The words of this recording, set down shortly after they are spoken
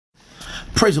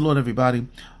Praise the Lord, everybody.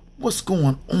 What's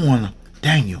going on,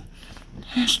 Daniel?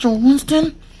 Pastor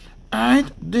Winston,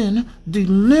 I've been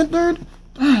delivered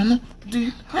from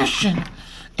depression,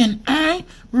 and I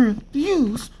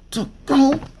refuse to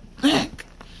go back.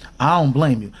 I don't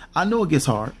blame you. I know it gets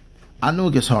hard.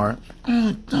 Oh,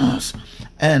 it does.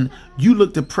 And you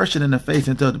look depression in the face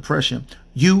and tell depression,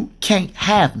 you can't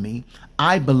have me.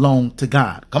 I belong to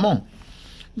God. Come on.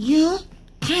 You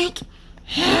can't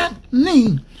have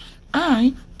me.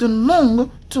 I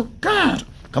belong to God.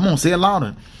 Come on, say it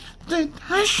louder.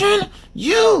 Depression,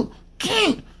 you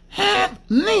can't have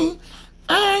me.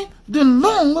 I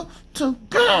belong to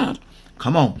God.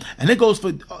 Come on. And it goes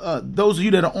for those of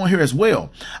you that are on here as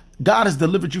well. God has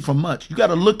delivered you from much. You got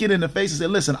to look it in the face and say,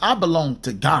 listen, I belong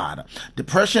to God.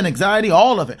 Depression, anxiety,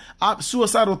 all of it.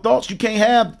 Suicidal thoughts, you can't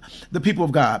have the people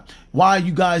of God. Why?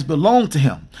 You guys belong to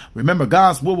him. Remember,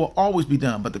 God's will always be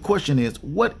done. But the question is,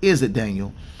 what is it,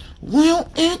 Daniel? Will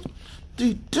it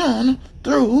be done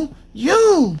through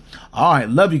you? All right.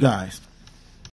 Love you guys.